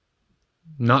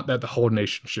 not that the whole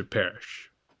nation should perish.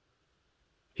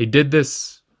 He did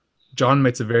this, John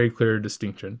makes a very clear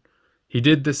distinction. He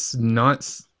did not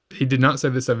say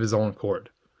this of his own accord.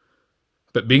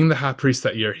 But being the high priest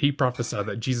that year, he prophesied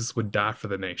that Jesus would die for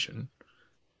the nation.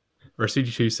 Verse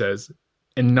 52 says,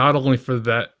 and not only for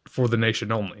the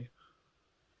nation only,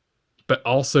 but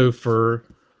also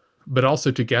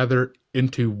to gather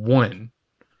into one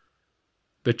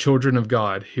the children of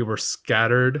God who were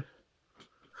scattered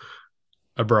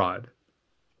abroad.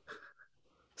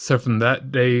 So from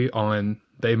that day on,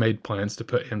 they made plans to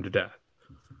put him to death.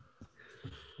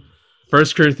 1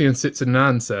 Corinthians 6 and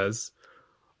 9 says,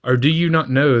 or do you not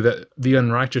know that the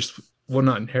unrighteous will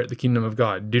not inherit the kingdom of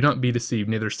God? Do not be deceived,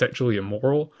 neither sexually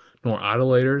immoral, nor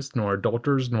idolaters, nor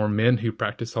adulterers, nor men who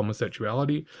practice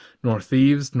homosexuality, nor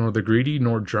thieves, nor the greedy,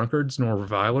 nor drunkards, nor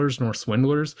revilers, nor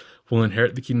swindlers will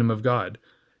inherit the kingdom of God.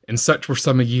 And such were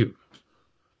some of you.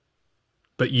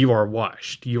 But you are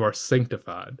washed, you are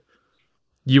sanctified,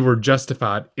 you were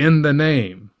justified in the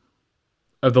name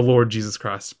of the Lord Jesus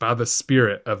Christ by the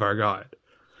Spirit of our God.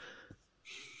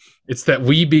 It's that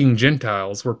we, being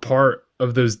Gentiles, were part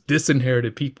of those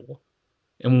disinherited people,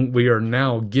 and we are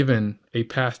now given a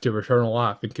path to eternal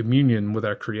life in communion with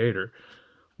our Creator.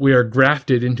 We are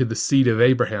grafted into the seed of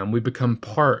Abraham. We become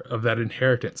part of that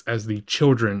inheritance as the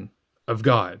children of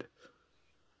God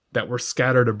that were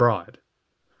scattered abroad.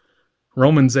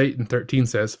 Romans 8 and 13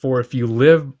 says, for if you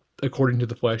live according to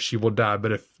the flesh, you will die.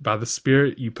 But if by the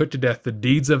Spirit you put to death the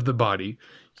deeds of the body,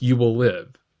 you will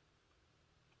live.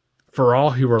 For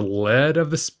all who are led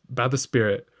by the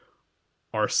Spirit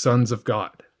are sons of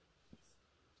God.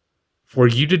 For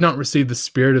you did not receive the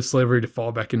spirit of slavery to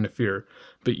fall back into fear,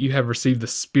 but you have received the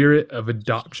spirit of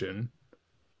adoption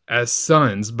as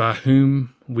sons, by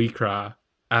whom we cry,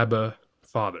 Abba,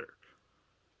 Father.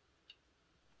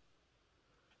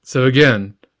 So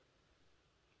again,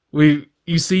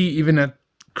 you see even at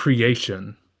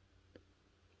creation,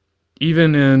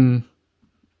 even in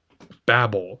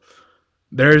Babel,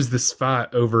 there's this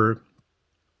fight over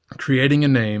creating a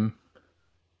name,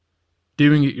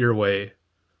 doing it your way,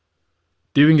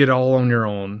 doing it all on your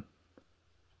own.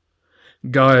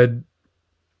 God,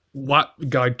 what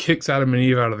God kicks Adam and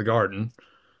Eve out of the garden,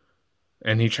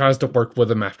 and he tries to work with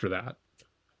them after that.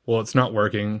 Well, it's not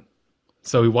working,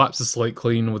 so he wipes the slate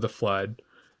clean with a flood,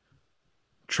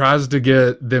 tries to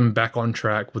get them back on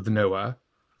track with Noah.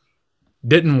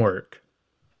 Didn't work.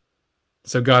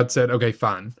 So God said, okay,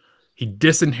 fine. He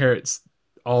disinherits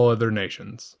all other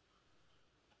nations.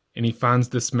 And he finds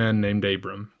this man named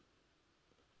Abram.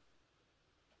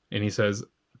 And he says,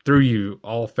 through you,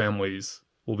 all families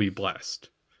will be blessed.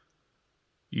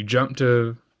 You jump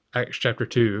to Acts chapter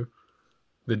 2,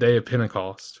 the day of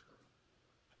Pentecost,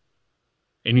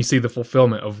 and you see the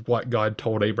fulfillment of what God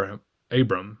told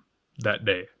Abram that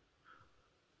day.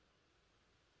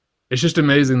 It's just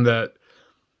amazing that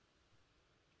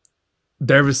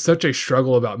there was such a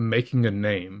struggle about making a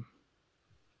name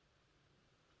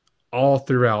all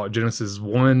throughout Genesis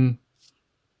 1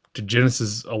 to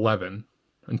Genesis 11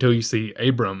 until you see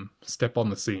Abram step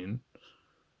on the scene.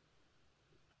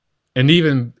 And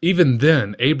even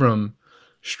then, Abram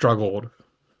struggled.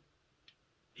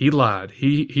 He lied.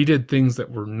 He did things that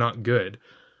were not good.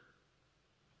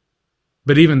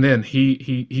 But even then,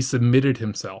 he submitted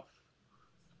himself.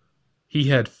 He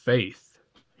had faith.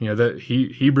 You know that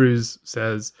Hebrews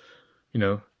says, you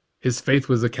know, his faith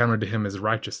was accounted to him as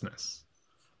righteousness.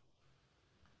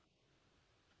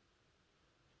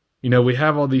 You know, we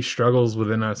have all these struggles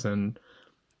within us, and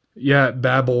yeah, at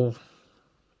Babel,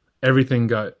 everything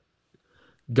got.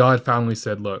 God finally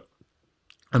said, "Look,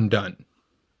 I'm done.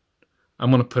 I'm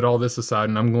going to put all this aside,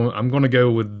 and I'm going to go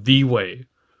with the way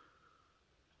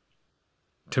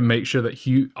to make sure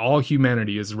that all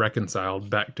humanity is reconciled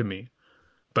back to me.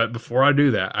 But before I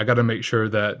do that, I got to make sure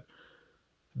that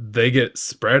they get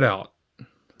spread out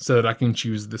so that I can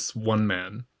choose this one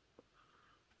man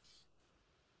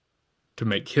to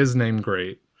make his name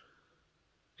great,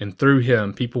 and through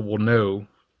him, people will know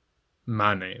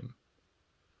my name."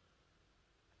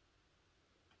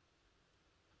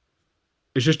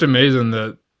 It's just amazing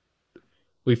that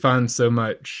we find so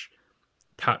much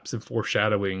types of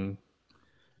foreshadowing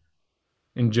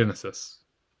in Genesis.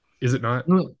 Is it not?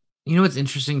 You know what's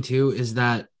interesting too is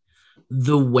that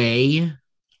the way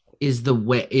is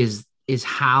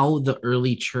how the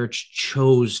early church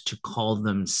chose to call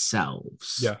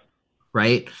themselves. Yeah.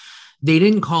 Right? They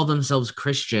didn't call themselves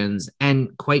Christians,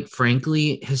 and quite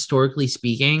frankly, historically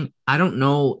speaking, I don't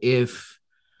know if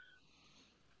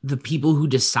the people who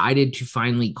decided to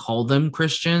finally call them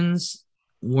Christians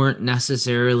weren't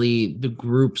necessarily the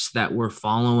groups that were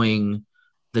following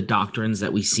the doctrines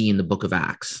that we see in the book of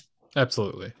Acts.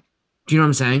 Absolutely. Do you know what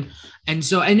I'm saying? And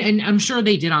so, and I'm sure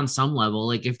they did on some level.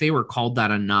 Like if they were called that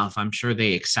enough, I'm sure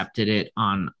they accepted it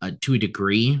to a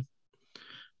degree,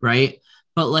 right?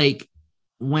 But like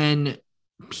when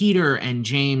Peter and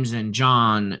James and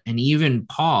John and even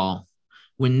Paul,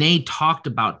 when they talked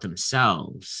about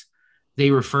themselves,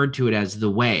 they referred to it as the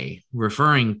way,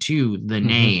 referring to the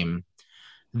name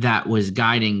that was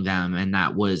guiding them and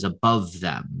that was above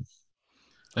them.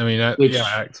 I mean, Which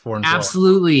Acts 4 and 12.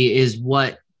 Absolutely is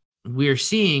what we're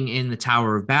seeing in the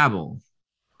Tower of Babel,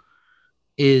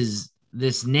 is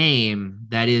this name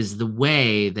that is the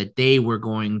way that they were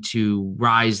going to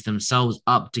rise themselves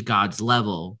up to God's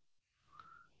level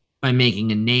by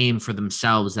making a name for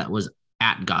themselves that was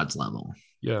at God's level.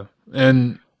 Yeah.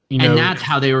 And and that's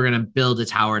how they were going to build a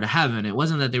tower to heaven. It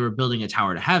wasn't that they were building a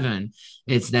tower to heaven.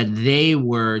 It's that they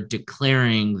were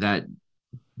declaring that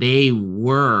they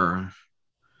were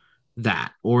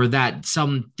that, or that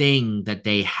something that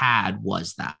they had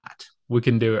was that. We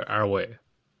can do it our way.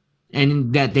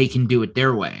 And that they can do it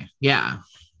their way. Yeah.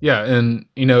 Yeah. And,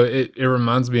 it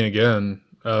reminds me again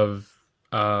of,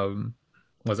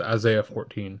 was it Isaiah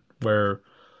 14, where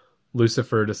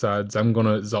Lucifer decides, I'm going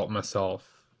to exalt myself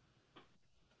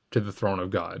to the throne of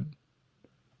God,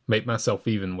 make myself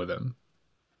even with him.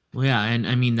 Well, yeah, and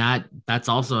I mean that's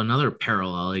also another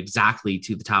parallel exactly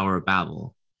to the Tower of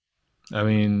Babel. I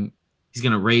mean, he's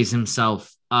gonna raise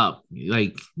himself up,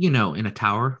 like, in a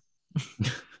tower.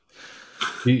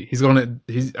 We've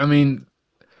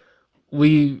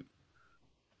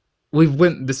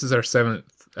went, this is our 7th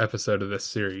episode of this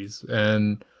series,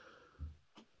 and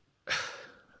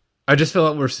I just feel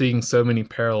like we're seeing so many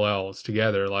parallels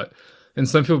together. Like, and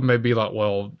some people may be like,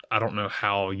 well, I don't know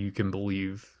how you can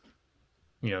believe,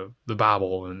 the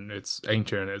Bible, and it's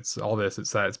ancient, it's all this,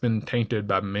 it's that, it's been tainted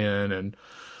by men and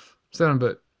so on,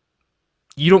 but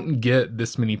you don't get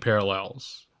this many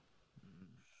parallels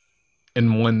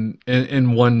in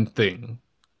one thing.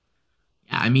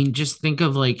 Yeah, I mean, just think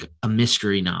of like a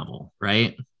mystery novel,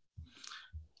 right?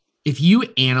 If you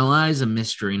analyze a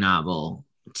mystery novel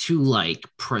to like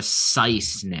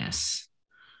preciseness,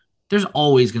 there's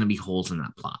always going to be holes in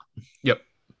that plot, Yep.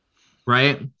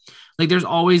 right? Like there's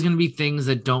always going to be things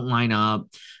that don't line up.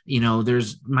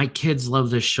 There's my kids love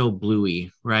this show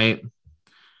Bluey, right?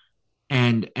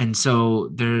 And so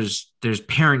there's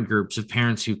parent groups of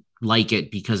parents who like it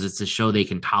because it's a show they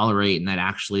can tolerate and that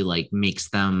actually like makes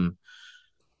them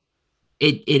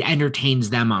it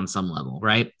entertains them on some level,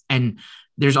 right? And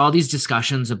there's all these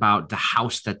discussions about the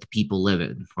house that the people live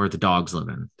in or the dogs live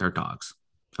in. They're dogs.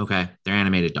 Okay. They're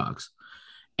animated dogs.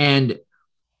 And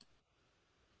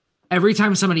every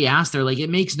time somebody asks, they're like, it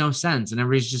makes no sense. And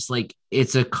everybody's just like,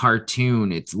 it's a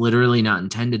cartoon. It's literally not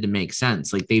intended to make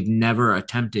sense. Like they've never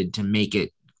attempted to make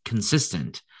it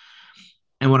consistent.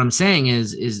 And what I'm saying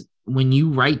is when you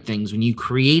write things, when you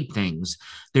create things,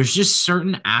 there's just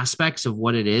certain aspects of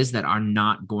what it is that are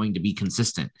not going to be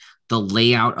consistent. The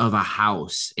layout of a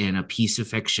house in a piece of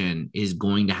fiction is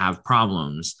going to have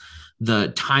problems.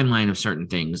 The timeline of certain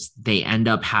things, they end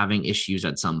up having issues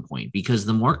at some point because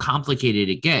the more complicated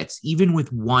it gets, even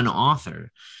with one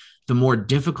author, the more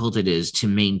difficult it is to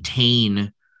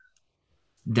maintain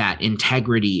that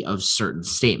integrity of certain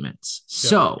statements. Yep.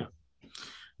 So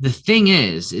the thing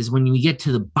is when you get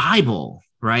to the Bible,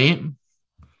 right?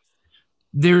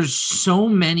 There's so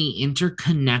many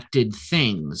interconnected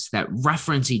things that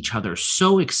reference each other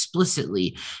so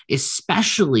explicitly,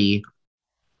 especially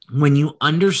when you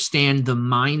understand the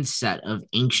mindset of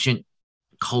ancient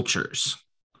cultures.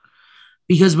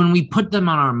 Because when we put them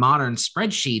on our modern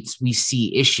spreadsheets, we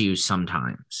see issues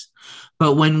sometimes.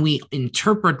 But when we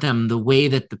interpret them the way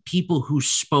that the people who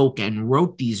spoke and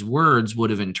wrote these words would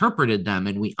have interpreted them,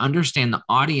 and we understand the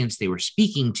audience they were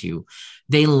speaking to,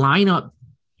 they line up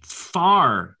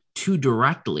far too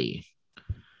directly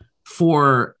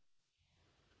for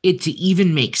it to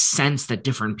even make sense that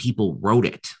different people wrote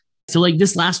it. So like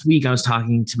this last week, I was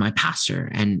talking to my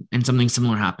pastor and something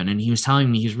similar happened. And he was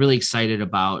telling me he was really excited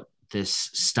about this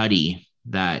study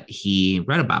that he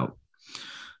read about.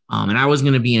 And I was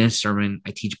going to be in his sermon.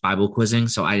 I teach Bible quizzing,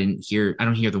 so I don't hear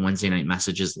the Wednesday night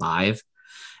messages live.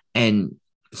 And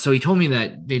so he told me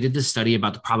that they did this study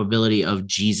about the probability of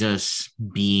Jesus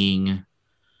being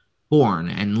born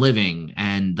and living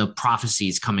and the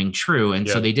prophecies coming true. And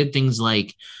so they did things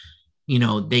like,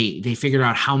 they figured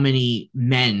out how many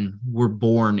men were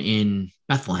born in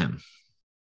Bethlehem.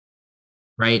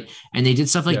 Right. And they did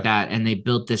stuff like that. And they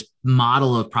built this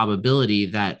model of probability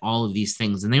that all of these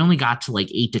things, and they only got to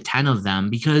like 8 to 10 of them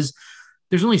because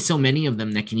there's only so many of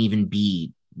them that can even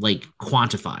be like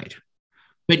quantified.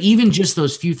 But even just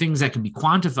those few things that can be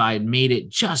quantified made it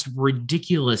just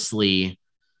ridiculously,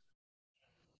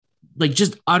 like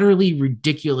just utterly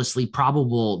ridiculously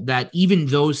probable that even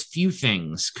those few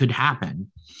things could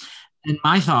happen. And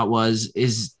my thought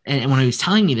and when I was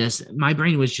telling me this, my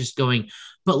brain was just going,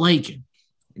 but like,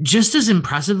 just as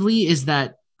impressively is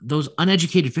that those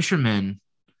uneducated fishermen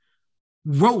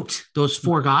wrote those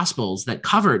 4 gospels that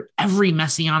covered every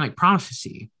messianic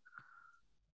prophecy.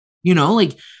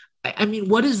 Like, I mean,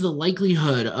 what is the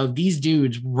likelihood of these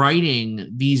dudes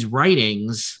writing these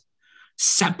writings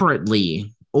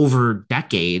separately over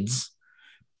decades?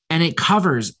 And it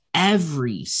covers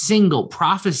every single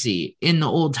prophecy in the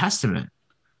Old Testament.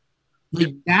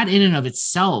 Like that in and of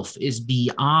itself is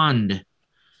beyond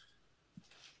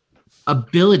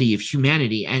ability of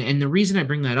humanity. And the reason I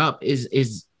bring that up is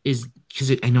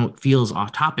because I know it feels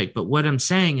off topic, but what I'm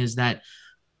saying is that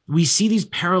we see these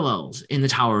parallels in the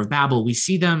Tower of Babel. We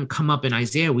see them come up in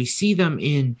Isaiah. We see them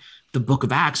in the book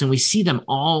of Acts, and we see them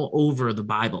all over the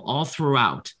Bible, all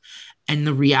throughout. And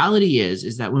the reality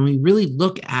is that when we really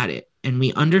look at it and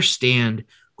we understand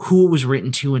who it was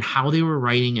written to and how they were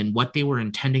writing and what they were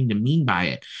intending to mean by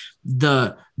it,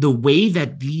 the way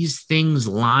that these things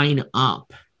line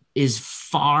up is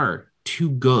far too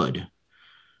good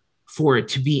for it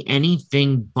to be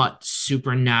anything but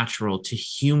supernatural to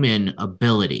human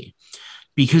ability,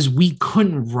 because we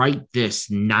couldn't write this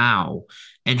now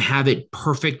and have it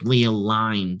perfectly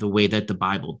align the way that the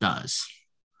Bible does.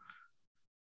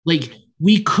 Like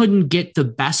we couldn't get the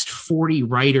best 40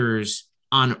 writers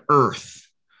on earth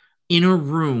in a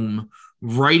room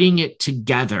writing it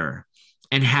together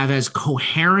and have as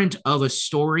coherent of a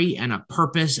story and a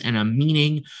purpose and a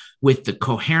meaning with the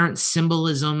coherent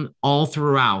symbolism all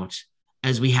throughout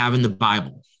as we have in the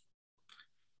Bible.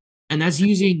 And that's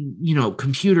using,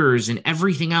 computers and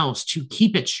everything else to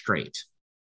keep it straight.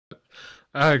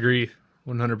 I agree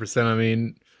 100%. I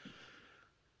mean,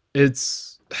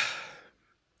 it's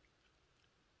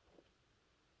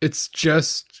it's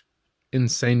just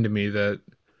insane to me that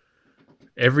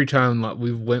every time like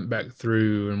we went back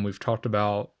through and we've talked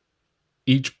about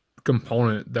each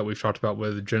component that we've talked about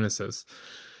with Genesis,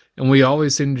 and we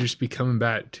always seem to just be coming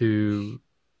back to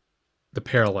the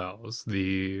parallels,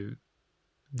 the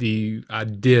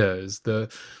ideas,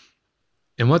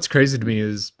 and what's crazy to me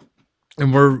is,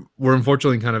 and we're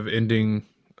unfortunately kind of ending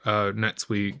next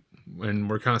week, and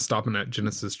we're kind of stopping at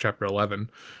Genesis chapter 11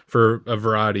 for a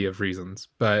variety of reasons.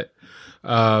 But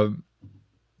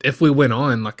if we went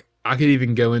on, like I could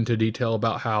even go into detail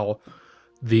about how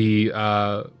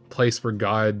the place where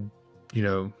God,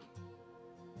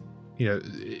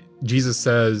 Jesus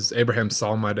says, Abraham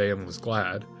saw my day and was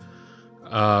glad.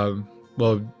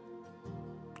 Well,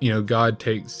 God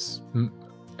takes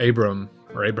Abraham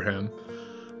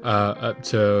up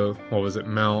to, what was it,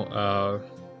 Mount,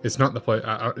 it's not the place,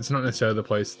 it's not necessarily the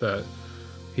place that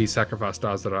he sacrificed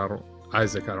Isaac,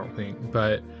 I don't think,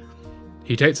 but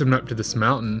he takes him up to this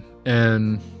mountain,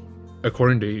 and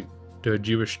according to a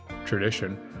Jewish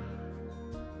tradition,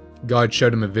 God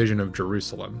showed him a vision of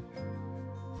Jerusalem.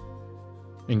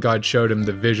 And God showed him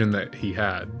the vision that he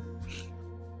had.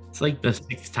 It's like the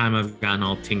 6th time I've gotten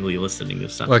all tingly listening to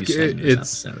stuff like you said in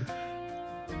this episode.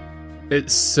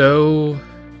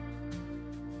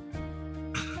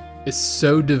 It's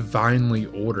so divinely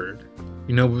ordered.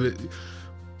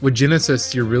 With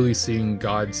Genesis, you're really seeing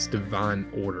God's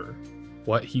divine order,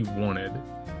 what he wanted.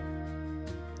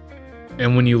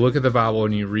 And when you look at the Bible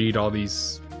and you read all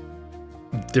these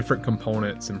different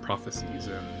components and prophecies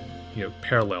and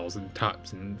parallels and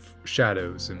types and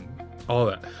shadows and all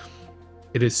that,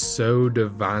 it is so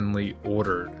divinely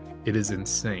ordered. It is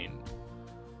insane.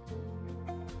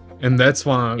 And that's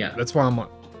why I'm like,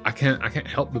 I can't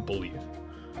help but believe.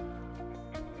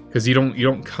 Because you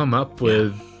don't come up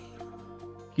with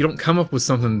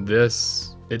something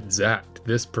this exact,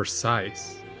 this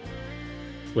precise,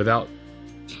 without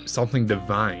something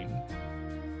divine.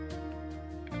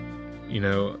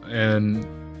 And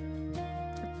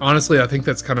honestly, I think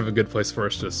that's kind of a good place for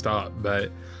us to stop.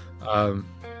 But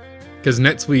because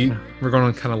next week we're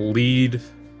going to kind of lead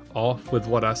off with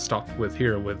what I stopped with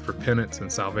here, with repentance and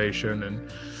salvation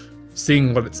and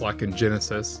seeing what it's like in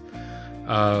Genesis.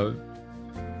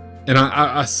 And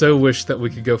I so wish that we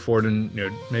could go forward and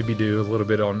maybe do a little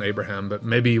bit on Abraham, but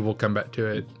maybe we'll come back to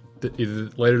it either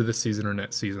later this season or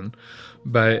next season.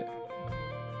 But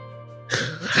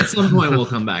at some point we'll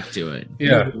come back to it.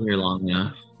 Yeah, here long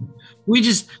enough.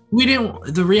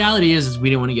 The reality is we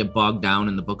didn't want to get bogged down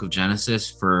in the book of Genesis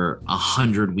for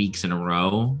 100 weeks in a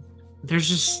row.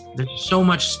 There's so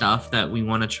much stuff that we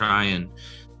want to try and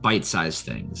bite-size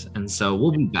things, and so we'll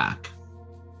be back.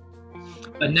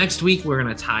 But next week we're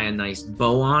gonna tie a nice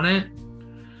bow on it,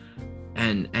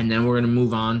 and then we're gonna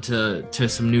move on to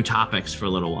some new topics for a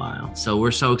little while. So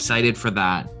we're so excited for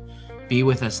that. Be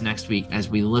with us next week as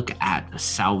we look at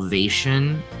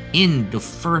salvation in the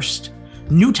first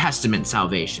New Testament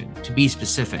salvation, to be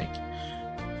specific,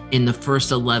 in the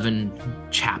first 11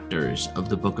 chapters of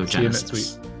the book of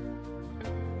Genesis.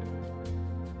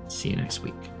 See you next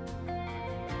week. See you next week.